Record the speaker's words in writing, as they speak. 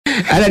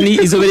Ala ni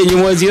izobere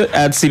nyumwazio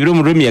atsibiro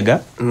mu Rumiyaga.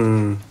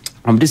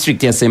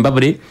 District ya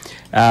Ssembabule.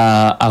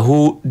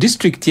 Aho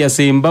district ya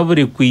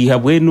Ssembabule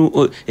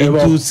kwihabwenu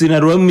ejusi na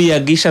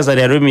Rumiyaga ishaza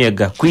ya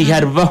Rumiyaga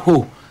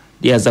kwiharvaho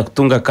yaza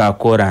kutunga ka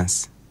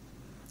chorus.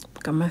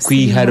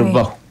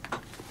 Kwiharvaho.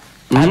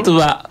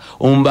 Atuba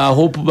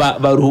hope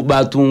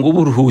batunga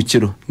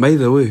uburuhukiro. By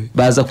the way,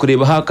 baza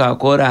kureba haka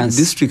chorus.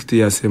 District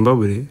ya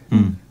Ssembabule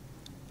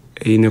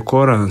ine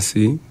chorus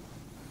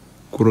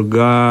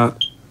kuruga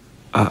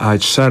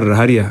achara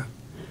hariya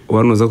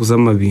wanoza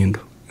kuzama bintu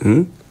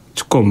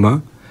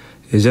chikoma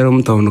ejara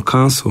mu town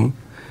council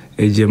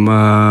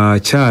ejema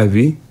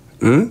cyabi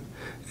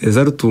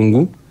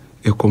ezarutungu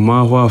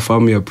ekomaho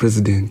afamu ya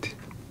president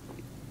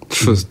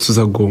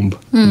tuzagomba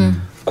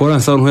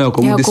chorus aho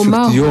yako mu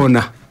district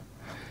yona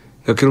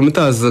ka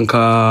kilometers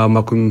nka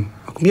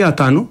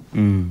 50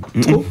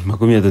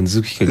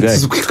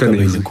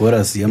 zukikana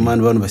chorus ya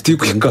man bantu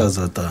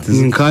bashitikaza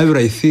atanu nkabira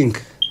I think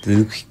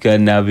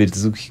zukikana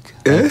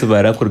bezukika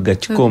tubarakorga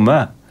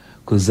chikoma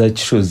kuza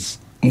chishozi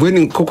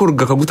mbweni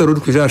kokorga kaguta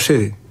ruri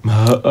kwijashere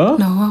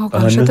naho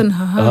kashata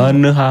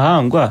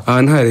hahangwa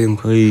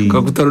harengwa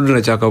kaguta ruri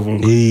na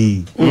cyakavunga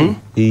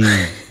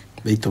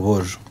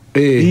beitobojo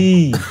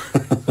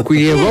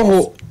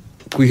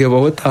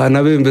kuyebaho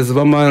tana bembeze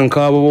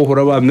bamanka bo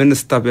bohora ba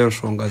minister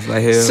benshonga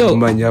zahe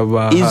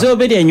manyaba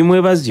izobere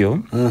yanyumwe bazyo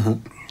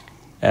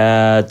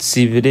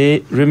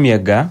tsibire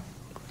Rumiyaga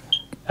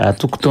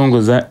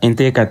tukutongoza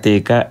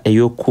entekateka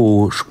eyo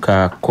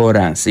kushka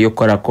chorus yo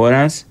kora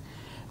chorus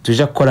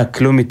tuja kora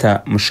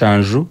kilometer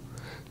mushanju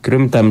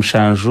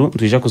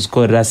tuja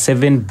kuzikora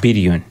 7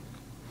 billion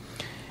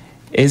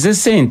eze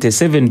sente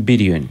 7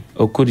 billion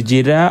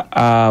okurgira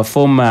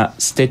former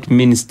state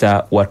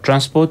minister wa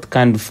transport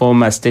and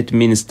former state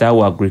minister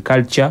wa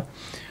agriculture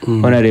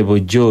Honorable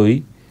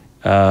Joy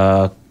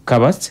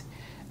Kabatsi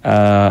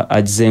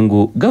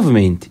ajizengu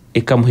government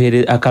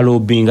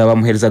akalobinga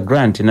bamuhereza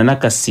grant na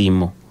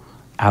nakasimo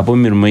abo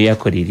mirimo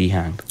yakorira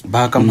ihanga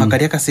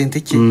bakamuhakari akasente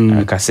ki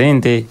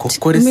akasente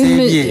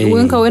kokoresebye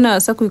wenka wena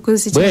asa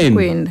kwikozi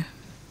cyakwenda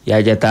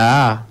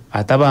yajata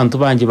atabantu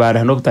banje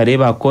barahano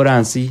butareba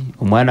koransi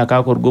umwana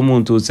kakorwa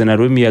umuntu na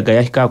Rumiyaga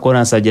yahika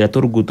koransi agira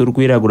turugutu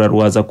rwiragura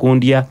rwaza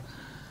kundia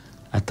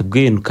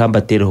atubwenu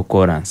kambatereho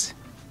koransi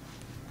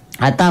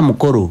ata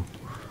mukoro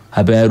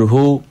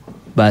haberuho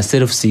ba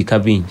self seeker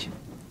binje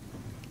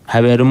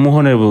haberu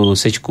muhonero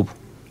sechikubu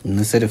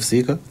na self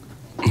seeker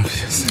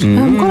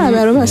amkora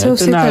baro ba self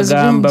seeker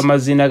gamba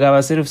mazina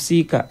ga self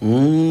seeker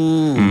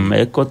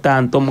eko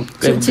tanto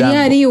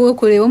mukebya wo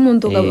kureba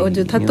umuntu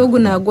gaboje tatogu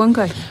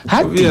nagwanga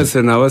hati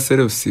yase na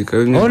self seeker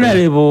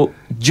Honorable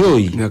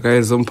Joy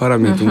nakayezo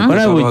mparamento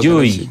Honorable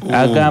Joy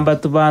agamba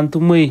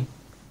tubantu mwe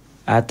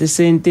ate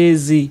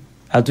sentezi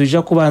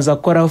atuja kubanza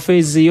kora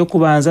phase yo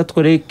kubanza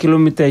twore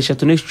kilometer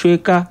 3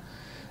 n'icweka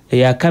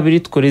ya kabiri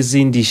twore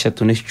zindi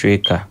 3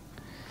 n'icweka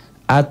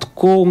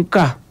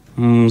atkonka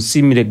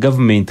musimire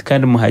government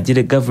kandi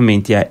muhagire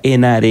government ya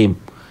NRM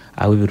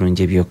aho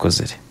birunge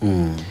byokozere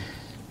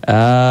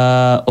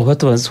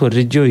obatubanza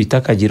twore Joy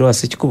itakagiro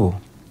asekikubo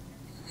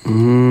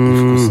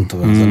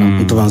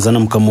tubanzana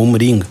mukamu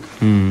muringa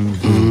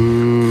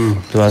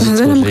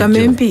tubanzana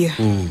mukamempia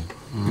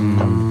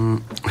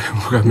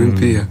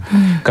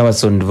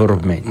Kabatsi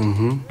development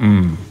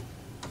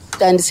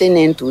tandise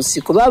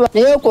nentusi kubaba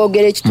nayo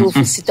kogera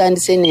ekitufu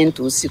sitandise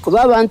nentusi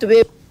kuba abantu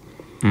be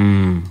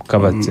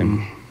Kabatsi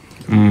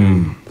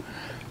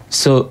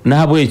so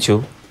nabwe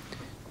cyo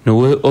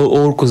nowe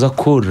okuza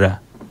kurra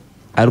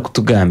ari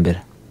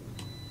kutugambira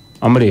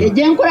amure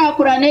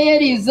ejenkura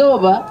neyeri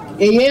izoba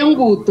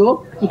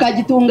eyenguto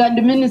nkagitunga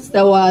ndi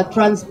minister wa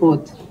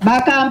transport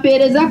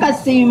bakampereza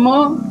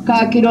kasimo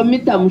ka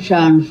kilomita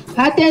mushanju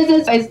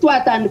hateze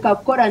twatandika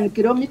gukora ni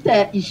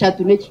kilomita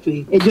 3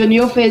 n'icwe ejo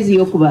niyo phase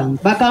yo kubanga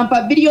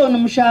bakampa billion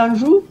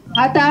mushanju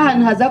hata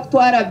hano haza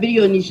kutwara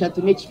billion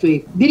 3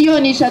 n'icwe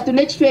billion 3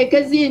 n'icwe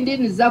kezindi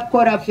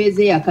nizakora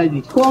phase ya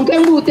kabiri konke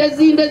ngute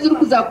zinde ziri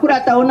kuzakura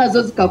taho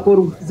nazo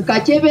zikakorwa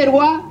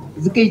zikakeberwa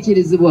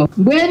zikikirizibwa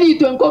mbweni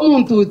itwe nko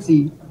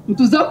muntutsi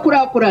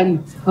ntuzakurakurana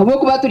abo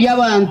kuba turi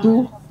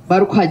abantu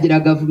barukagira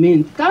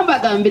government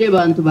kambagambire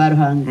abantu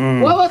barahanga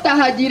wabo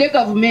tahagire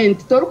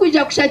government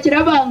torukujya kushakira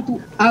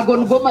abantu ago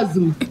ngo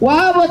mazima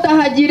wabo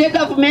tahagire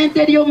government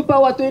eriyo mpa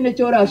watwene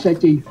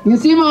cyorashakeye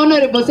insima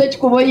Honorable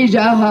Sechikubo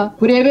yijaha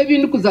kurebe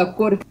bintu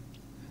kuzakora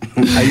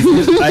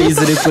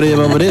ayizire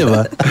kureba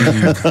mureba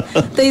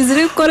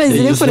tayizire kora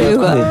izire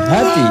kureba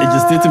hati ege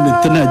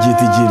statement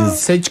nagitigiriza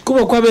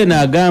Sechikubo kwabe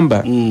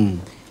nagamba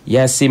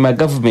yasima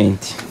government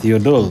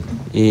Theodore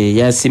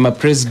yasima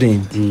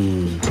president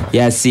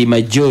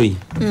yasima Joy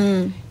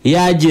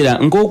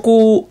yagira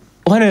ngoku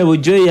Honorable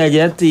Joy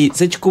yagira ati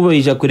Sechikubo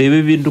ija kureba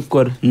ibintu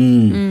ukora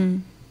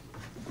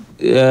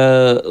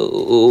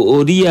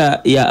oriya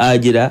ya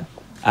agira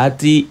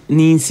ati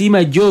ni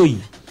nsima Joy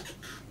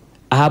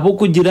ahabo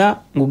kugira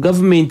ngo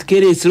government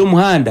keresero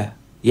muhanda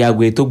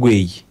yagweto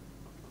gweye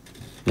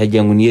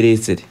yagira ngo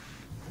niyeresere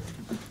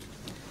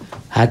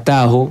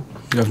hataho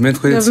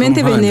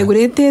government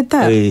benegure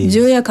teta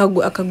Joy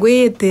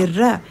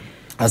akagwetera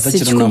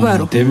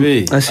atakirana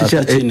tebe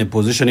atakine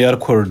position ya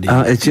record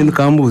ekindi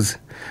kambuze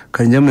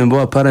kanya member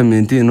wa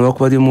parliament no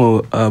kuba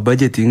arimo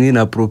budgeting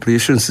na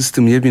appropriation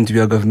system y'ebintu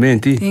bya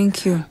government.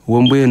 Thank you.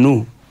 Wombuye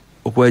no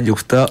okwaje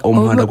kuta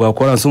omuhanda gwa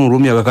koranso mu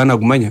rumi agakana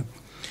gumanya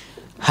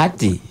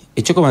hati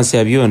icyo komansi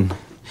yabyona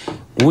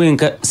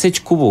wenka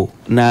sekikubo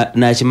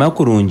na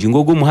kimakurungi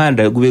ngo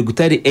gumuhanda gube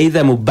gutari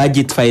either mu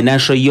budget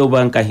financial yo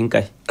banka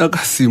hinka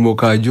akasimo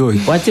ka joy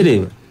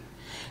watireba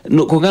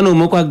no kogano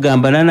mo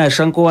kwagamba na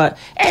shanko wa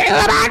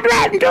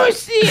abantu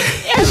ndosi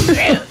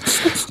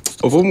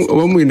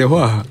obo mwine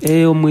hwa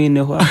omwine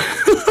hwa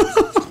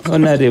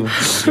onareba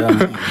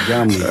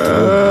jamu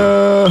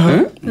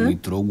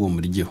mwitro gwo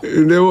muryo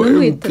nebo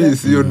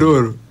MPs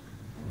yodoro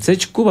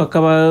sekikuba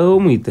kaba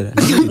omwitera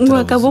ngo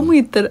akaba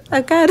omwitera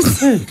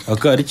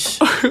akariki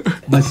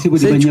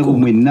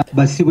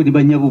basibuli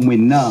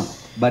banyabumwenna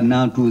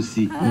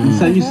banantuusi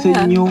nsanyuse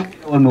nnyo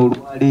wano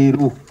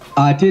olwaleero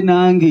ate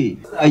nange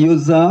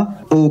ayoza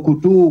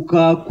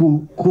okutuuka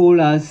ku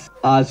kolas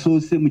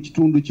asoose mu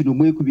kitundu kino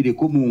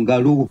mwekubireko mu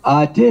ngalo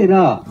ate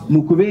era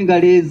mu kuba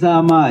engalo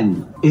ez'amaanyi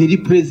eri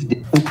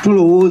pulezidenti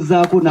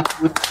okutulowoozaako na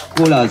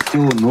kolas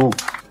ono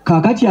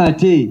kaakati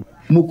ate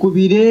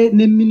mukubire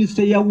ne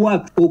minister ya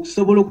work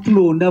okusobola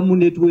okutulondamu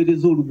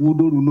netuweereza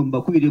oluguudo luno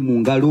mbakubire mu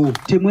ngalo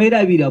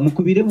temwerabira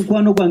mukubire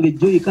mukwano gwange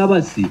Joy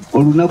Kabatsi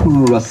olunaku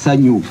luno lwa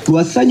ssanyu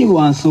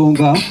lwa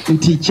nsonga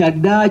nti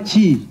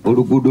kyaddaaki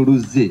oluguudo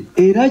luzze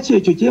era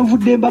kyekyo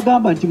kyenvudde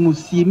mbagamba nti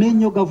musiime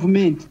ennyo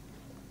gavumenti.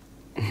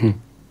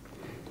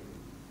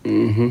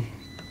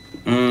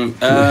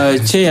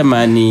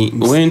 chairman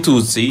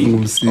wentuzi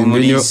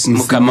omuli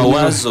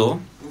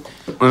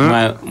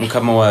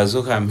mukama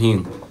wazo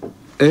kampingo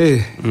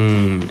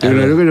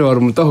rero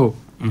warumutaho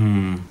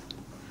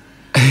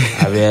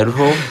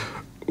aberho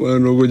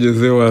wano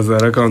kugeze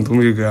wazara kantu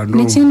mwigano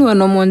n'ikindi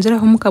wano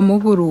monjeraho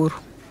mukamubururu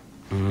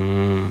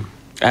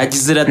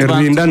agizira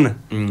rindana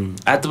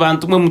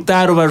abantu mwe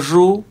mutaro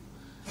baju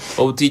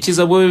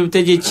obutikiza bwo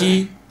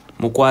bitegeki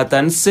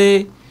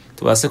mukwatanise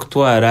tubase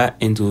kutwara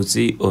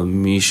entuzi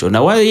omisho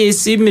na wa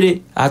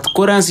yesimire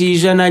atkoransi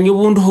ijana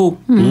nyubundu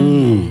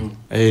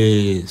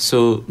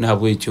so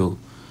nabwo icyo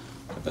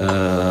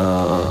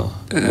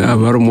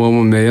abarumu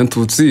mu meya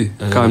ntutsi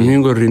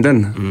kampingo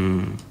rindana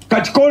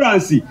kati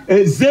koransi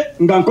eze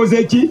nga nkoze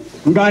eki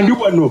nga ndi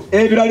wano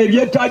ebirale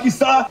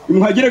byetagisa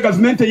muhagire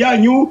government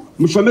yanyu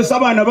mushomesa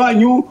abana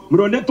banyu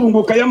muronde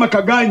tunguka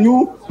y'amaka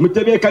ganyu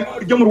mutebeka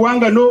ryo mu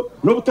rwangano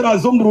no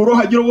butarazo mu ruro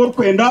hagire wo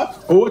kwenda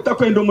owo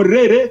takwenda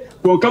umurere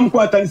konka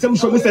mukwatanise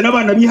mushomese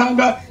n'abana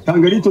bihanga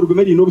tangari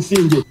turugumeri no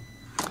businge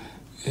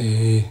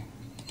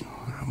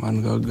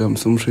man gaga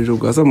musumushije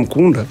gwaza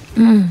mukunda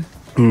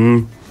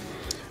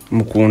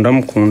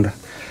mukunda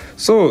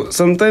so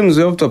sometimes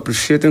we have to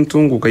appreciate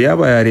ntunguka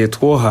yaba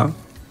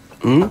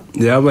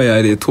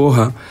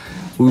yaretoha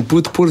we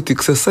put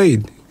politics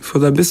aside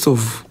for the best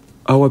of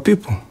our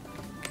people.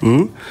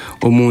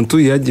 Omuntu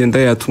yagenda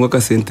yatunga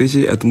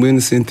kasenteke atumwe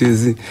ni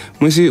sentezi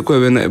mwishi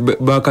kwebena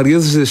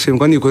bakariyeze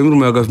shemwa ni ko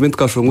mu government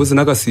kashongoze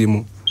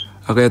nakasimo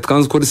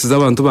akayatkanza ko risiza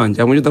abantu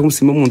banje amuje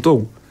ndakumusima mu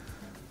ntogo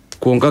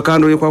konka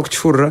kandi uri kwa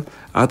kuchifura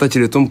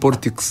atakireto mu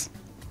politics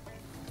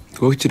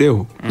ko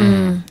kireho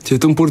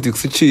kireto mu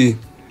politics ki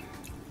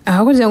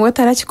aho kugira ngo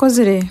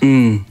atarakikozere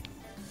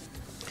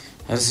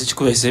hasi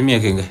kikubese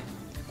emyaka ngai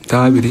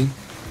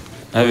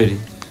abiri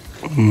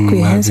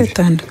kuyenze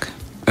tanduka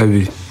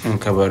abiri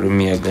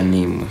nkabarumiyaga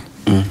nimwe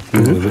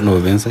no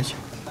bensaki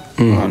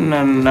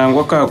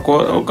nangwa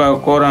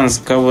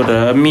kakoransi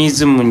kabura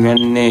amizi munywa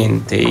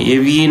nente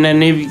yebyina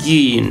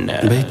nebyina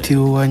baiti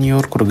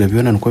wanyor kuruga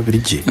byona nko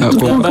birije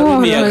tugamba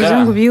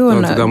rumiyaga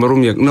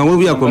nangwa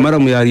byakwa mara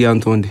mu yari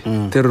yantonde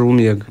terra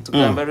rumiyaga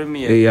tugamba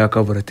rumiyaga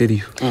yakabura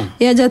teriyo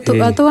yaja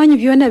to wanyu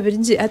byona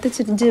birije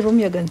atakirije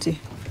rumiyaga nti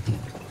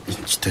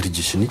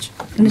kitarigisha niki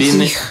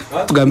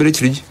tugambire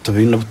kirije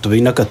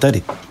tubina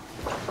katari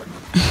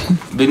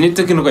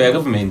benite kino ya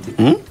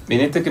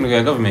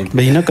government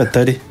behina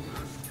katari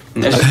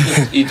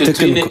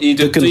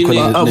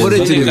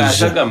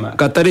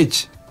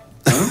katariki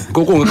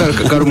koko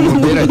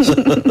karumumberachi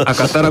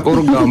akatara ko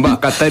rugamba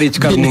katariki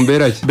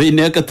karumumberachi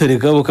behina katari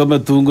kabo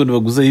kamatungo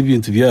nibaguza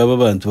ibintu byaba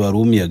abantu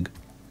barumiyaga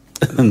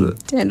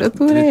tendo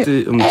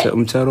ture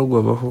umcharo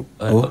gwabaho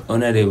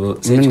onarebo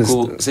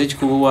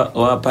sechikubo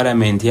wa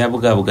parliament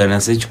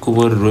yabugabugana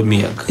sechikubo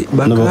rumiyaga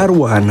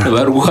barwana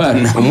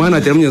umwana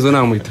atera munyezo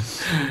namwita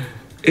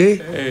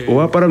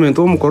wa parliament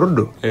wo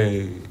mukorodo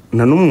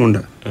na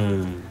numunda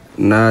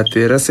na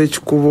tera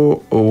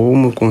sechikubo wo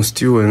mu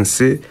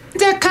constituency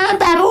de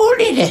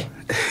kambarulire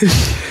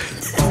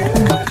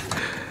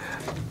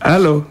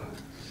Hello.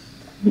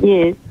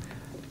 Yes.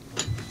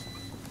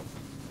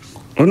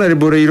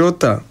 Honorable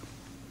Irota.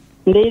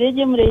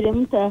 Ndereje murere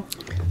muta.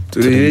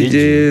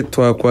 Tureje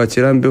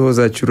twakwakira mbeho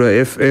za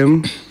Chura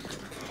FM.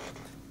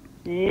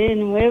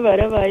 Nimwe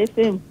baraba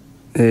FM.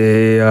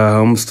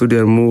 Mu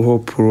studio mu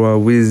Hope wa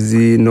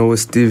Wizi no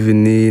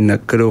Steven na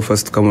Creo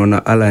first kama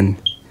na Alan.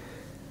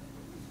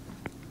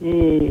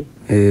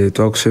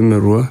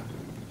 Twakushemerwa.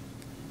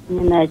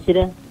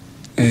 Nakira.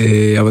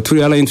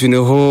 abaturi Aliina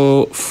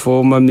twineho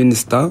former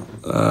minister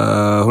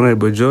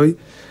Honorable Joy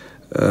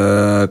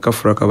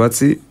Kafura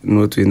Kabatsi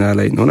no twine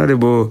Aliina.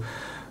 Honorable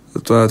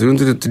turi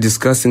to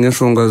discussing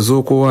enshonga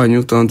zoko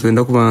wanyu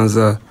twenda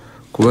kubanza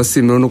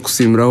kubasimira no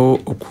kusimiraho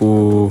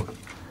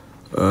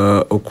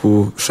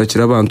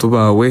okushakira abantu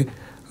bawe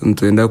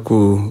ntwenda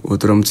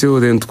kuturamutse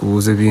ode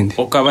ntukubuze bindi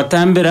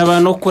ukabatambira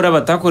abantu kura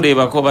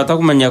batakureba ko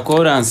batakumanya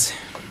chorus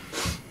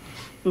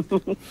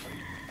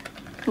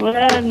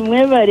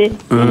mwebare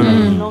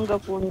nonga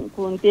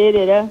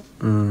kunterera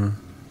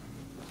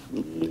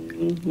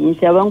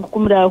nsaba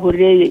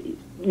kumurahurire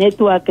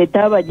network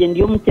etabagendi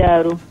yo mu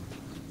cyaro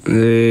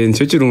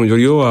nicyo kirungo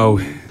ryo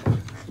wawe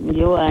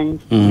ndio wanje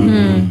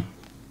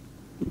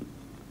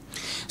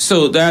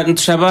so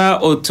ntushaba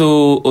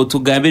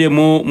otugambire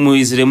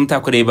muizire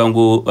mutakureba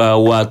ngo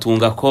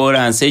watunga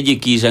chorus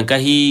egikija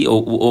nkahi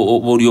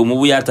buriyo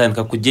mubu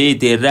yatandika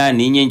kujeterera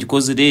ninyengi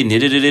kozire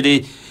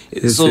nererere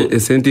so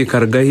senti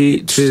kargahi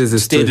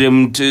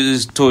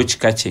treze touch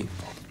kache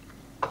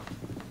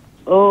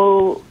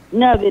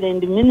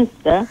naberend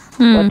minister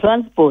wa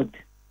transport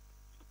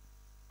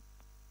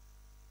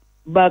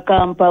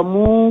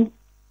bakampamu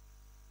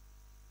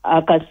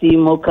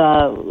akasimo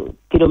ka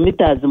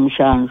kilometers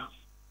mushanju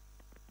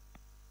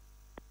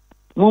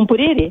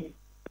mumpurire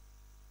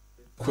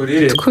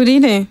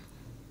kurire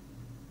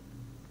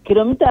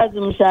kilometers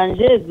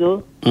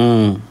mushanjezo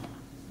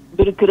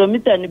buri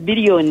kilomita ni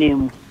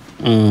biliyoni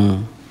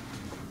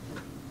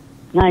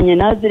nanye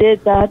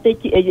nazireta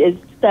hateki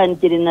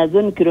ezitanikire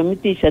nazo ni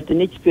kilomita 3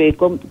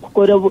 n'ekitweko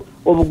kukora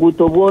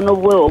obuguto bwono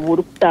bwe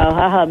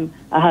oburukutaha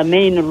aha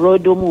main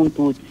road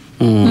omuntu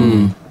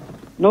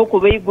no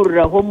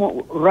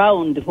kubeiguriraho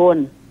round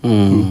hona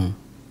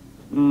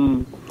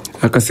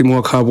akasimo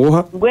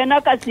akaboha gwena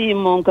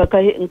akasimo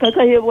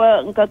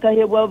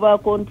nkakahebwa ba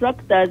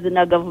contractors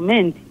na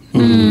government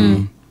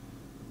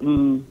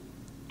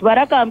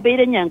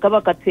barakampire nyanka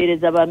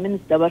bakatwereza ba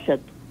minister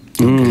bashatu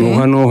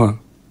noha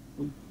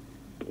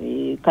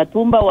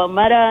Katumba wa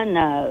Mara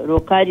na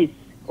Rokaris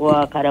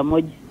wa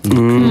Karamoji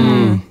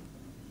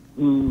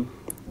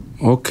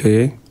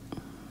okay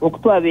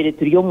okutwabere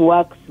turiyo mu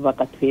works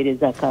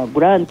bakatwereza ka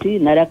grant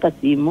na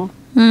rakasimo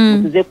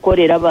tuze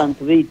korera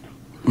abantu beitu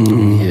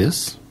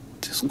Yes,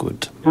 it is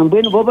good.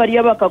 Ambwe bo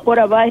bari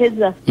bakakora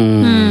baheza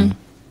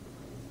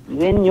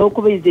nyo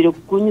kubizire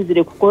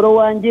kunyuzire kukora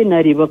wanje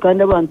nariba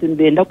kandi abantu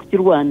ndenda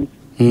kukirwana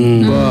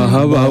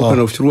haba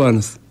ukana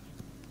kukirwana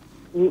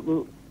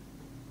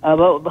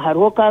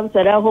hariho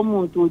kansara aho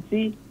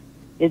muntutsi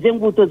eze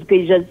nguto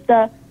zikeija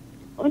zita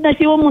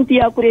unashiwo muntu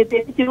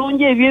yakurete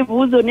kirunge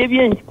ebibuzo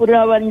nebyenki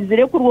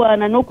kurabanyizire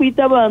kurwana no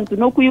kwita abantu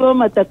no kwiba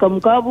amataka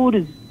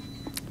mukaburiza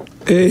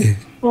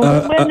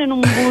mwene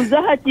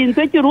numbuza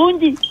hakintu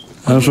kirungi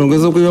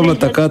ashongezo kwiba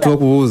amataka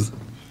twakubuza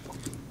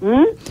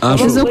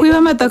zo kwiba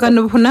amataka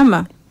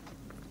n'ubunama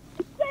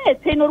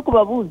no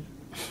kubabuza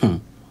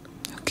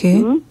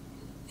okay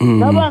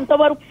abantu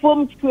bari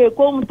kufoma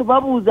kitweko omuntu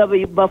babuza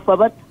bafa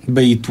bata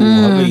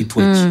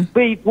beituha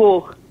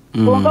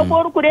konga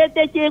por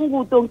kurete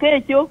kinguto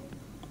nkekyo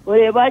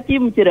oreba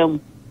kimukiramu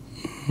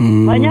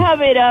manya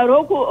habera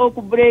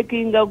oku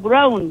breaking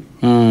ground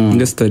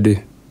yesterday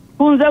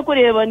kunza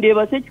kureba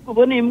ndeba se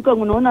kikubona imuka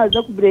ngunona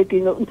aza ku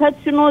breaking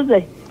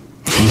ntatshinoza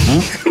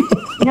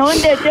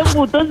nyonde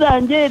nguto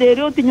zanje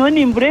rero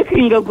utinyoni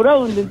breaking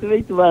ground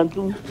ntubeitu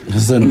bantu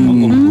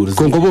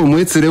kongo bo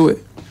mwetserewe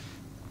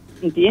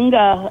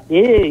ndinga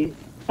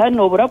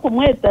hano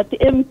burakumweta ati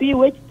MP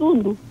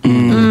wekitundu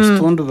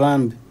Kitundu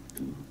bambi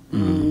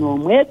no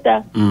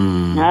mweta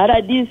na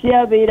RDC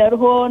yabeira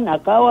ruho na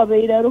kawa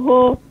beira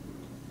ruho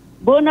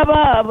bona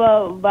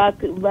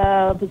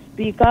ba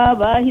speaker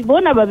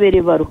bona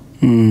babere baro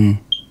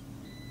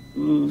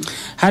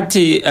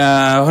hati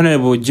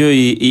Honorable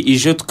Joy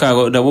ijo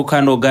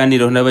tukabukano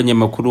ganiro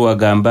n'abanyamakuru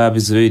wagamba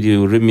bizobiri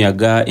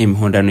urimiyaga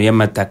imihondano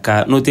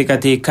y'amataka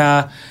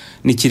notekateka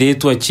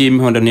nikiretwa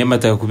cy'imihondano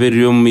y'amataka kubera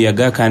iyo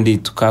muyaga kandi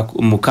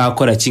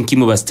mukakora kinki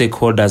mu ba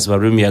stakeholders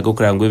barimiyaga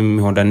kurangwa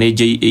imihondano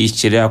eje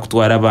ikirera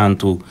kutwara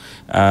abantu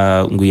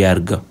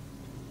nguyarga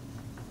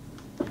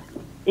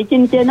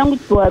ikintu cyenda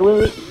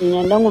ngutwarwe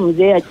nyanda ngo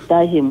muzeya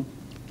akitahemu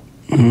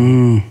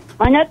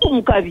manya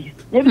tumukabi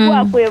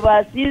nebikwakwye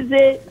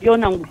basize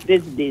byona ngo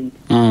president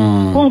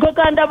kunka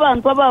kandi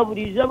abantu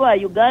ababurije ba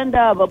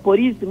Uganda aba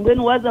police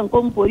mbwene waza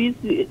nko mu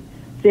police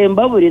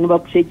Ssembabule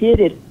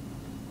nibakushekerera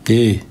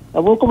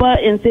abo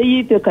kuba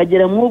enseyipe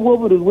kagera mu bwo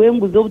buri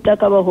rwembuzo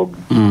butaka bahoga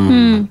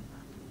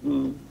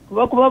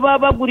kuba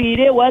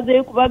babagurire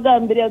waze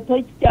kubagambira to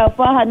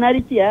cyafaha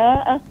nari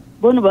cya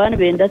bono bana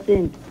benda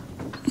sente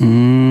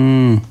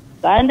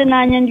kandi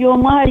nanye ndiyo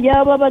mahari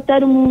yaba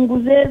batari mu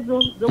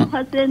nguzezo zo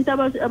hasenta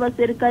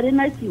abaserikare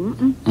naki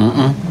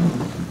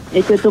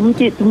ecyo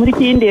tumuri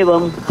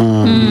kindebamo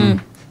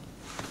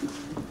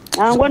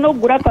nangwa no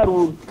gura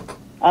karuru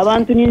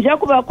abantu ninja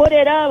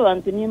kubakorera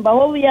abantu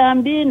nimbaho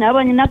buyambi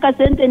nabanye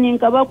nakasente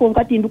ninkaba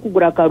konka tindi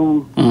kugura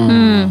karuru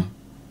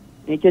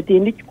ecyo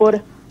tindi kikora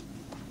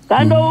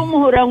kandi uwo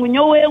muhura ngo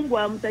nyowe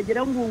ngwa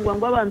mutagira ngungwa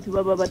ngo abantu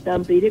baba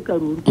batampere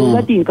karuru ko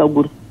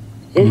gatinkagura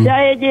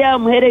eshayege ya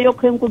muhere yo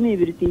kwenkumi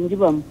 2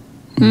 tingibamo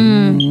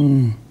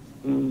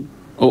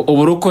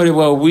uburokore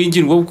bwa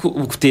ubwingi bwo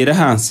kutera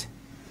hansi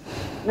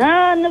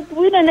na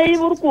kubina nayi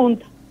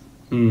burkunta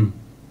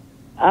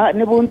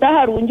ne bunta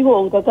harungi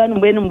honka kandi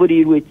mbene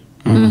mburirwe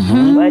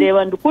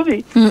bareba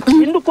ndukubi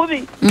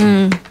indukubi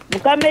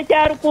mukame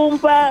cyari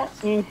kumpa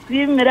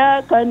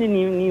ninsimira kandi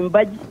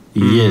nimbaji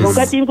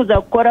ngati inkuza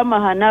gukora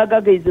mahana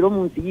gageziro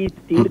munsi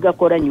yiti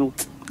gakora nyu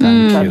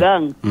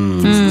kaganga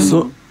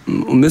so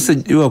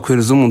message yo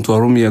akwereza umuntu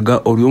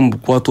warumiyaga uri mu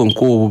kwato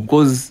nko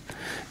because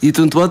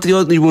ituntu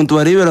batiriyo ibuntu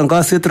barebera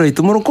nga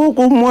satellite mu ruko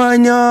ko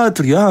mwanya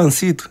turi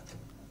hansi tu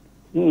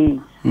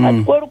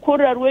atwara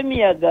kura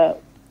rwemiyaga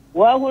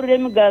wahurire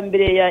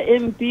migambire ya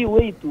MP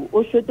weitu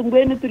oshoto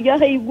ngwene turya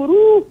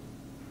hayiguru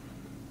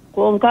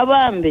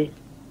konkabambe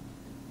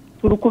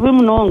turukubi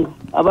munonga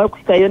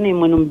abakwikayo ni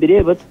mu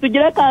mbireba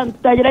tugira kandi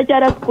tagira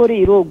cyara tukora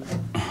irogo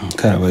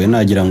karabaye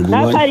nagira ngo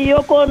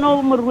nakariyo ko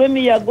no mu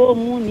rwemiyago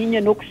mu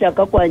ninye no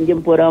kushaka kwanje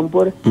mpora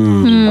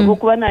abo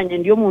kuba nanye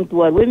ndiyo muntu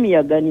wa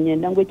rwemiyaga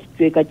ninyenda ngo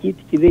kitweka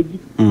kiti kibegi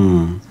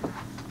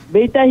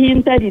beita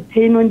hintari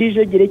teno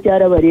ndijo gire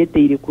cyara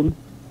barete ire kumwe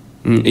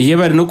iyo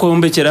bari no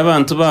kombekera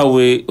abantu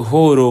bawe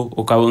horo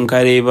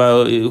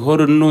ukareba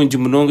horo nungi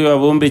munongo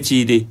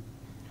babombekire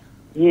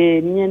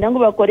ninyenda ngo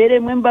bakorere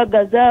mwe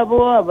mbaga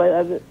zabo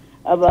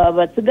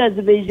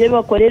abasigazi beje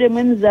bakorere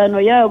mwe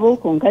mizano yabo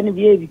konkani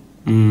byebi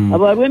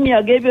abarwe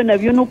miyaga ebyo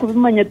nabyo no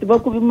kubimanya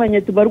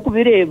tuba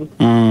kubireba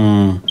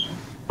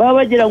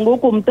babagira ngo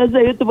uko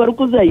mutazayo tuba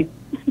kuzayo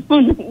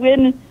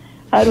wene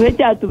haruhe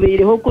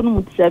cyatubeyireho ko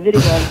n'umutishabire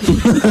bantu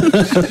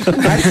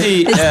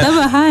ati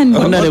estabahani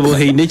onarebo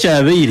heine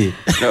cyabeire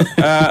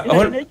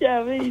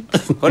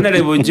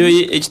onarebo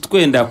njoye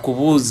ekitwenda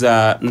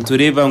kubuza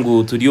ntureba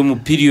ngo turiyo mu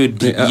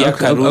period ya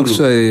karuru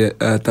actually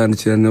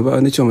atandikirana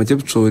ba nicyo make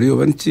bucori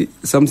oba niki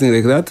something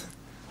like that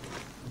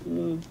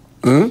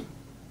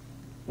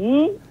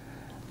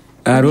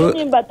aro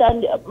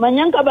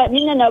manyanga ba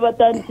nyine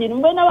nabatandikira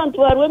mbe n'abantu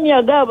barwe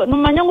miyaga no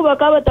manyango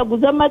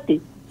bakabataguza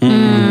amate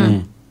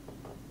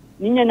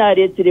ninya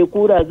naretire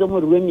kurazo mu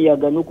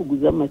rwemiyaga no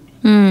kuguza amate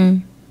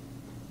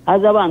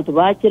haza abantu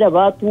bakira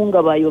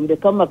batunga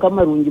bayombeka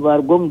amamarungi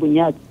barwo mu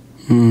bunyatsi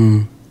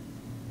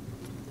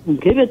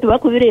nkebe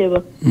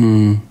tubakubireba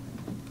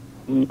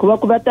kuba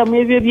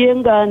kubatamwe ibyo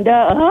byenganda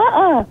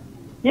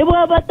nebo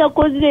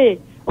abatakoze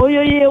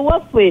oyo ye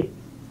wafwe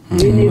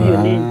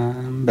n'ibyo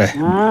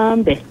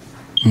ambe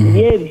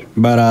yebi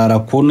barara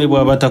kune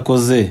bwa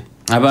batakoze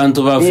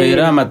abantu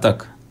bafera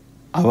amataka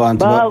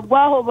abantu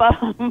bagwaho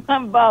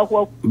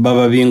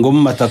baba bingo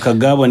mu mataka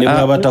gabo ne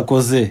bwa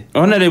batakoze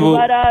onarebo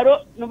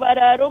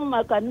nubararo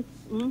makani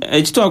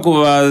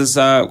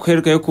ekitwakubaza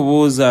kwereka yo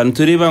kubuza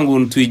ntureba ngo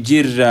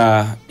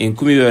ntwigirira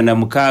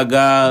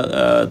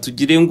 2026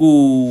 tugire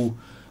ngo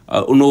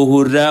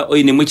unohurira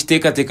oyine mu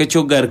kitekateka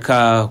cyo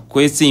garuka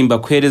kwetsimba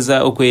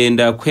kwereza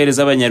okwenda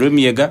kwereza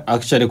abanyarwemiyaga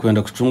actually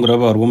kwenda kucungura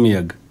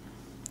abarwemiyaga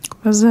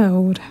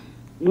bazahura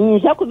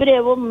nisha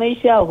kubireba mu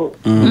meishaho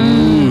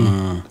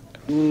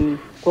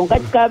konka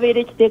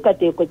kikabere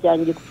kitekateko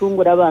cyanjye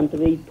kucungura abantu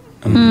beitu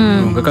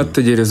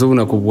ngakategereza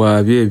ubuna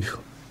kubwa byebyo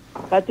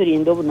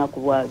katurindo ubuna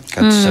kubwa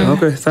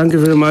okay thank you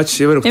very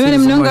much ebere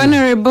mnongo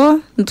honorable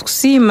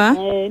ntukusima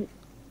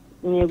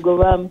nego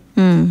bam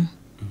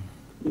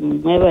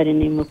mwebare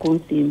ni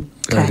mukunsima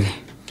kare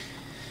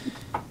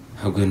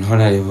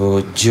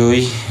Honorable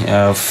Joy,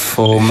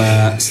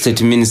 former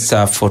State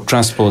Minister for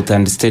Transport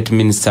and State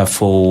Minister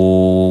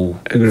for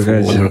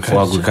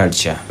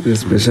Agriculture.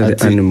 Especially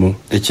animal.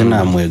 Ecyo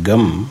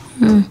namwegam.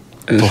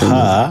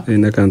 Toha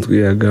ina kantu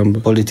ya gamba.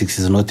 Politics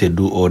is not a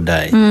do or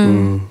die.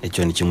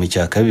 Ecyo ni kimwe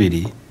cya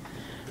kabiri.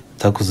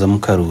 Takuza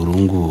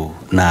mukarurungu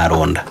na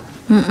ronda.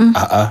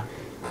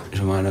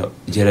 Jomana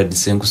Gerard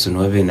Senkusu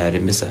nwabe na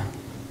remesa.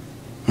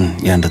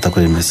 Yanda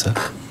takuremesa.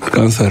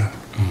 Cancer.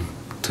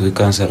 Tuwe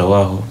cancer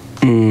waho.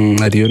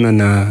 Ariona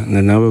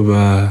na nabo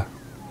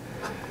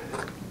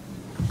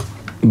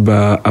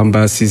ba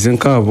ambasize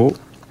nkabo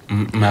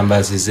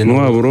ambasize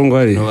no burongo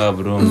ari no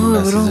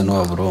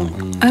burongo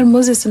ari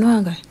Moses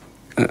nwanga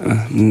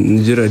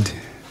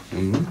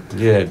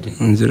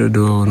Gerard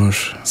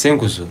wonosha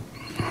Senkusu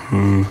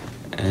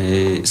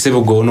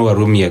sebo no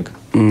warumiyaga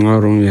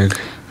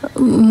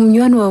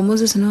munywani wa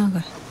Moses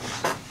nwanga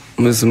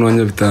Moses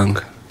nwanya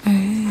bitanga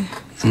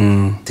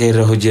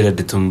tera ho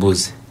Gerard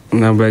tumbuze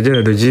namba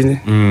Gerard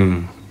jine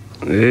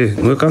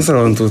nwe cancer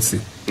wantutsi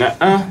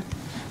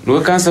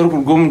no cancer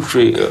ku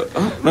mutwe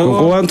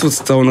ko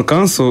wantutsi tawono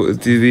cancer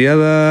the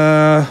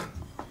other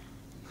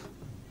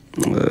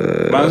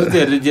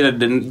bazutera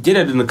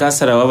Gerard no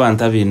cancer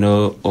w'abantu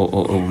abino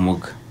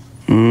obumuga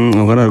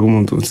ngara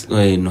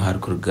rw'umuntutsi no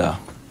harkurga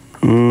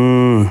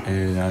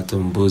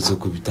atumbuze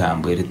ku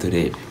bitambo ere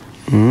turebe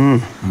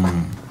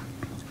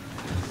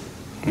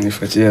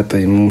nifatiye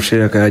ataye mu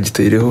mushera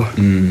kayagiteireho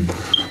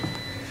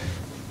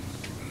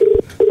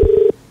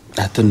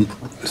ato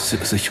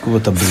se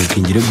kikubota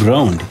breaking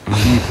ground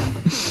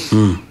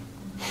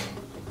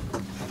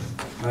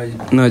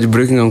naje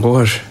breaking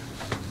ankohashe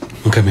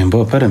nkamemba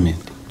wa parliament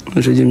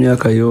nje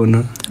imyaka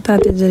yona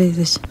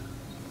atategereze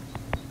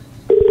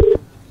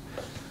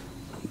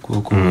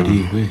kuko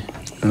muriwe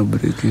na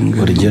breaking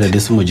urigera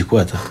desi mu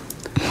gikwata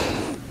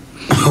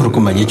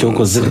urukumanye cyo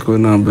kozire ko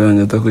namba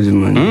yanya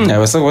atakujimanya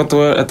abasaba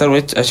bato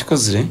atari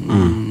ashikozire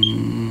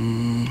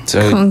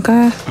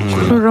konka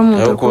roro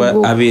mu kuba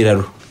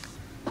abiraro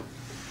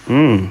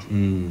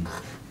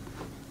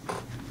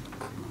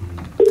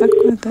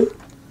takwata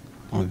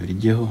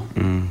mubirigeho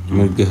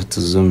mubirigeho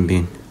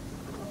tuzombi.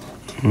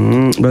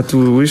 But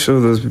we wish all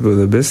those people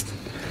the best.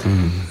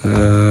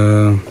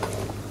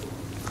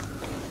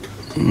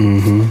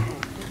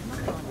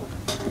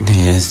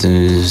 Yes,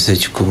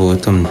 se kubo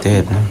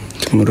tomterna.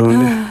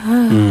 Tumuronde.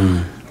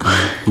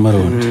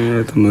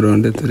 Maronde.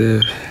 Tumuronde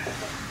turebe.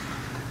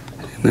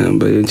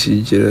 Namba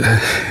yonchigira.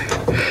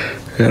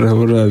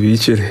 Yarabura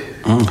bicere.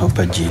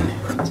 Hopa jine.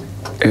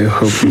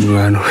 Hopa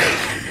mwana we.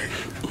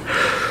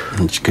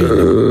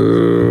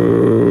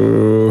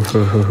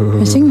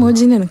 Aching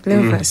mojine na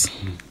clevers.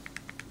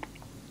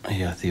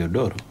 Ya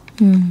Theodoro.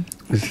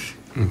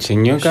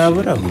 Nchenyo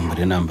kabura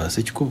muri namba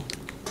se kubo.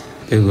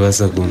 Ego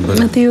asa gumba.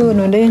 Mateo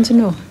no ndenje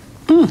no.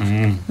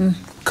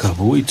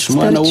 Kabo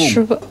itshmana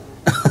wo.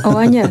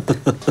 Awanyata.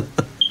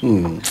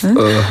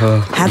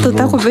 Hato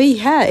takubei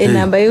ha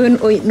enamba yo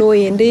no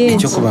yende.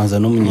 Cyo kubanza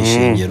no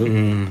munyishingiro.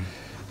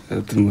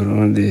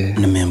 Tumuronde.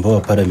 Ni member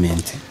wa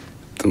parliament.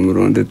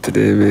 Tumuronde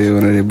turebe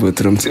honorable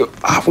Tramsi.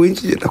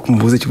 Winjije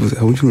nakumbuze kibuze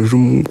awunjuje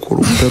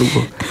umukoro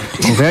mutarwo.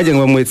 Ngo yaje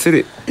ngo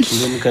amwetsere.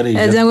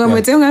 Ngo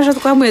amwetse ngasho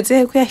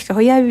twamwetse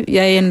kuyashikaho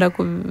yayenda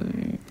ku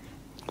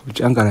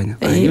kuchangaranya.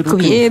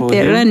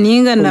 Kubyetera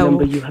ninga nawo. The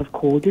number you have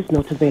called is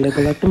not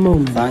available at the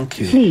moment. Thank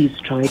you. Please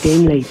try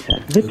again later.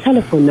 The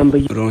telephone number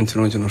you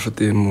Ronchi no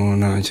shote mu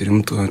nankiri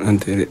mutu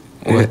antere.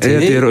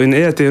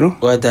 Airtel.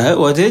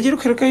 Watagira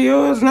ukereka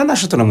yo nana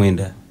shoto na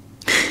mwenda.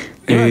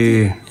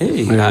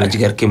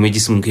 Ajigar ke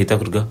mujisi mukita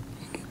kurga.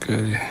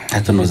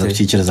 Hato noza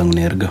kuchikiriza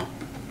ngunerga.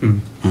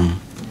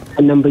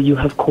 The number you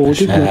have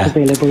called is not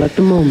available at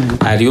the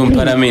moment. Ari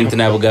parliament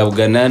na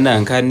bugabugana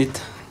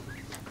nankanita.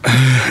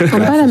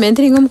 Parliament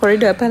ringo mu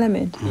corridor ya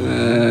parliament.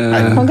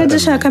 Konga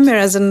jisha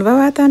cameras nba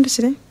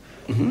batandukire.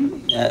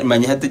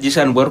 Manya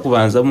hatagisha ndwara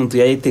kubanza umuntu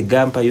yayite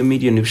gampa yo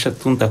miliyoni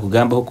 3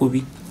 ntakugamba ho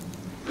kubi.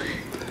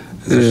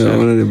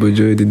 Honorable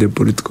Joy the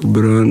political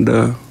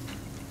branda.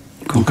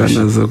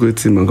 Konkanaza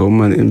kwitsimba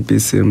ngawumana MP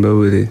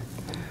Ssembabule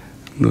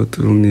no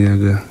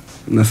turumiyaga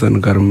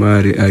Nathan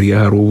Karmari ari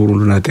haru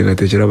Burundi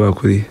nategatekera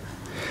bakuri.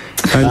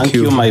 Thank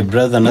you my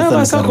brother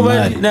Nathan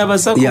Karmari.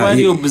 Nabasa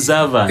kubari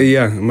observer.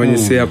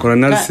 Manyise yakora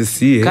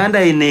analysis ye. Kandi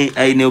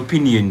aine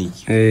opinion.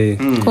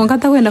 Konka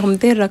takwenda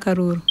kumterera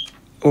karuru.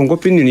 Ongo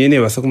opinion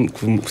yene basa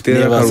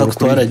kutera karuru.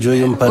 Kutwara Joy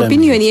yo mpara.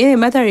 Opinion yene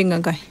mataringa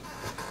ngai.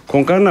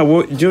 Konkana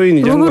bo Joy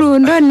ni jangwa.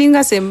 Burundi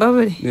ninga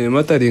Ssembabule.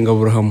 Mataringa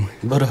burahamwe.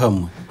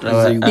 Burahamwe.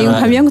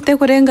 Ningamya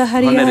kutekorenga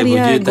hariya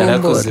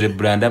bakoze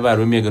brand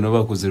abarumiyaga no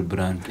bakoze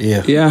brand.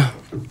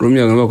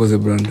 Rumiyaga no bakoze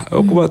brand.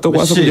 Okuba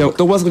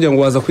tokwasa kujya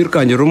ngo waza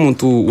kwirkangira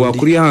umuntu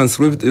wakuri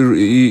hansi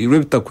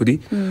rebitakuri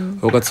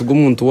ugatsuga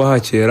umuntu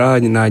wahakera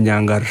na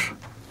nyangara.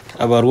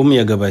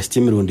 Abarumiyaga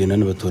basitimirundi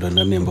nane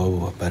batorana member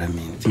wa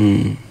parliament.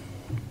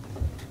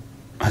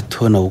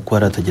 Atona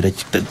ukwara atagira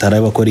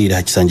taraba korira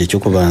hakisange cyo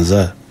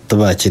kubanza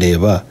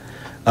tabakireba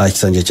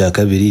ahakisange cya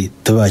kabiri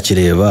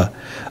tabakireba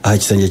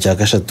ahakisange cya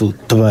gashatu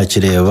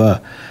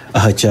tabakireba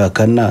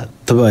ahacakana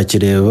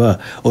tabakireba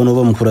ono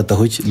bamufurata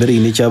hoki bere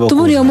ine cyaba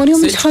tuburiye muri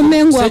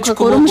umuchamengo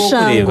akakora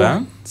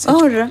umushango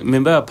ahora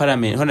member wa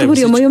parliament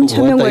tuburiye muri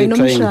umuchamengo ino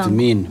mushango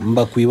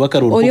mbakwibaka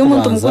ruru oyo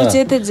muntu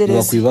mukugitegereza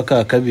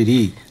bakwibaka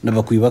kabiri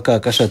nabakwibaka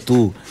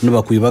kashatu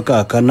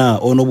nabakwibaka kana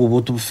ono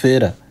bubutu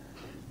bufera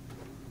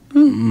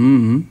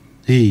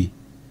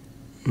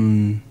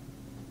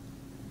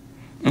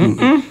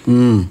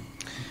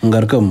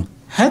Ngarkam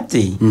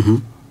hati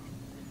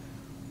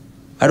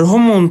ariho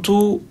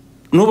umuntu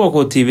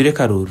nubakotibire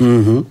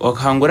karuru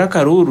wakangura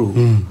karuru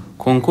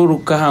konkuru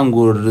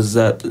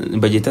kahanguriza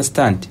bagita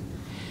stand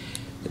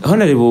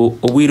honorable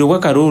obwiro bwa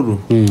karuru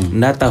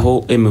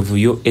nataho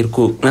emevuyo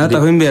eriko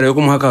nataho imbere yo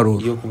kumuha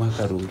karuru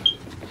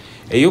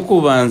eyo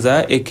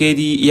kubanza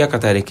ekeri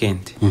yakatare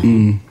kente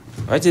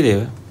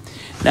bakireba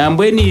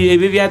nambwe ni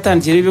ebe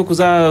byatandikira byo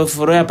kuza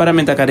foro ya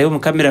parliament akareba mu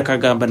kamera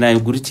kagamba na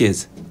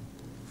gurikeza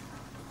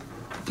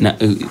na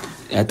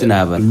ati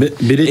naba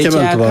bire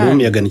cy'abantu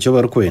barumiyaga nicyo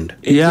barukwenda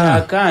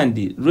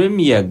kandi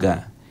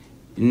rumiyaga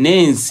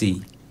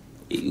nensi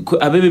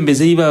abebe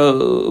mbeze yiba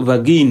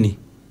bagini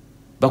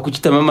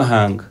bakukitama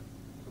amahanga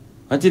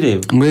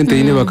bakireba mwente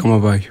yine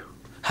bakamabayo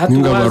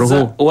ninga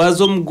baroho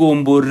wazo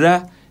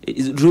mugombora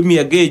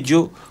rumiyaga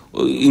ejo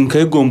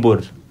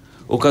inkayigombora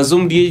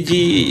ukazumbi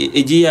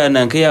eji ya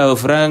nanke ya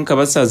franka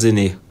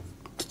basazene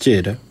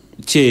kera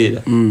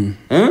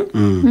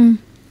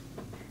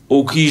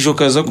ukijo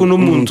kaza kuno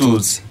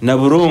muntuzi na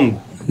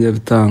burongo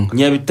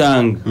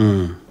nyabitanga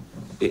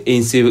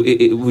ense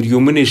buri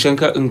umunesha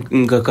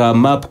ngaka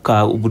map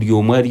ka buri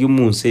umwe ari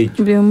umunse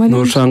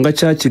no shanga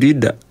cya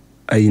kirida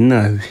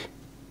ayinabe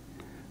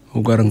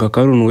ugaranga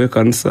karunu we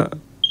kanisa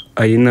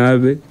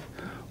ayinabe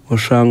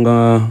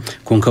ushanga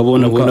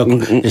konkabona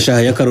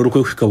eshaha yakaruru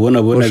ko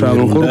kikabona bona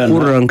ushanga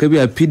kuranga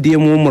bya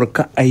PDM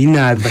umurka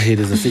ayinabe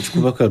bahereza se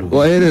kikubakaru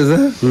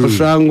wahereza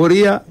ushanga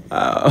uriya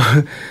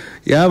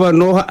yaba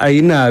noha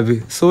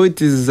ayinabe. So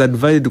it is a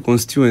divided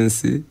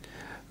constituency,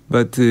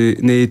 but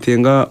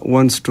neitenga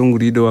one strong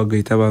leader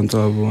wagaita abantu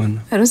abona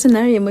aro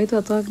scenario moito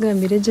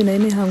atwagambire je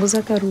naine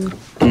hanguza karuru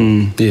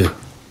yeah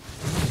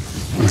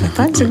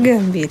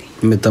atagambire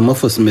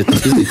metamorphosis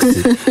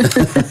metaphysics.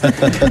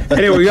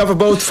 Anyway, we have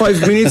about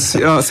 5 minutes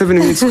 7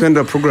 minutes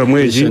kwenda program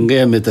weji shanga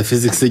ya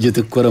metaphysics je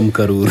tukora mu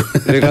karuru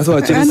reka so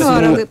achiri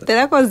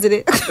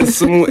terakozire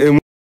sumu